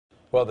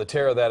Well, the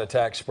terror of that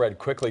attack spread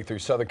quickly through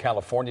Southern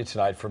California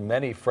tonight for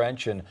many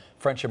French and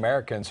French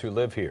Americans who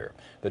live here.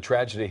 The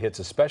tragedy hits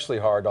especially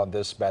hard on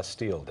this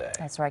Bastille Day.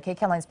 That's right.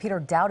 KCAL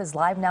Peter Daut is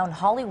live now in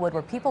Hollywood,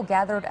 where people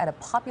gathered at a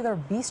popular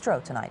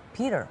bistro tonight.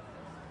 Peter.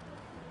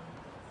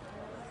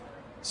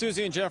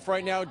 Susie and Jeff,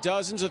 right now,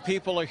 dozens of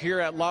people are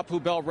here at La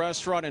Poubelle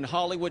restaurant in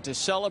Hollywood to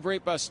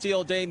celebrate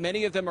Bastille Day.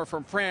 Many of them are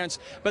from France,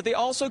 but they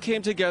also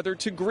came together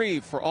to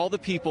grieve for all the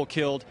people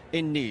killed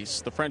in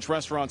Nice. The French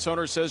restaurant's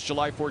owner says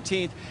July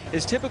 14th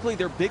is typically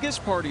their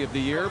biggest party of the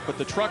year, but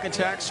the truck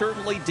attack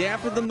certainly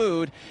dampened the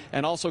mood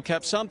and also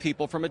kept some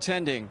people from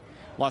attending.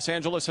 Los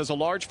Angeles has a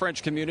large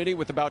French community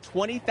with about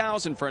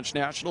 20,000 French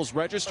nationals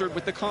registered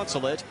with the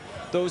consulate.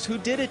 Those who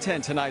did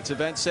attend tonight's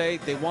event say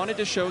they wanted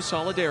to show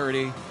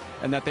solidarity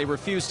and that they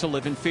refuse to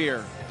live in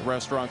fear. The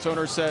restaurant's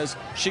owner says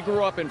she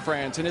grew up in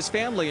France and his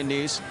family in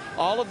Nice.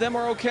 All of them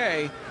are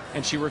okay,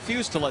 and she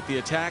refused to let the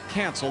attack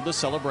cancel the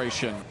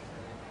celebration.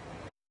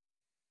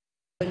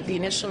 The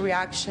initial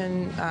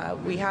reaction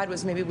we had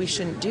was maybe we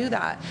shouldn't do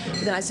that.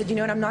 But then I said, you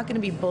know what, I'm not going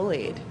to be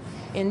bullied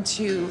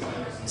into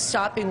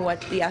stopping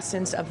what the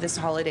essence of this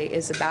holiday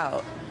is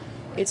about.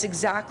 It's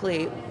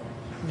exactly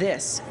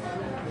this,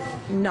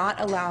 not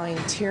allowing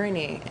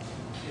tyranny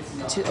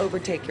to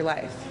overtake your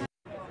life.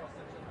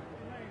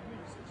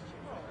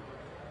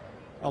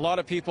 A lot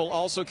of people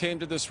also came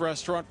to this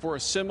restaurant for a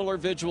similar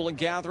vigil and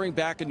gathering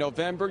back in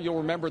November. You'll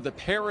remember the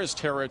Paris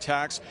terror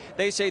attacks.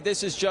 They say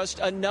this is just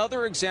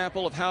another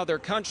example of how their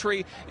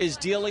country is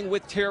dealing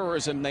with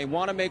terrorism. They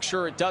want to make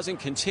sure it doesn't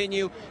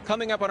continue.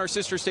 Coming up on our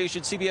sister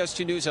station, CBS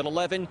 2 News at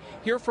 11,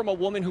 hear from a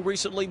woman who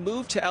recently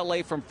moved to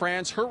LA from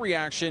France, her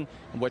reaction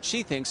and what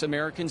she thinks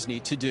Americans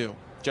need to do.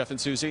 Jeff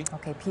and Susie.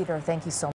 Okay, Peter, thank you so much.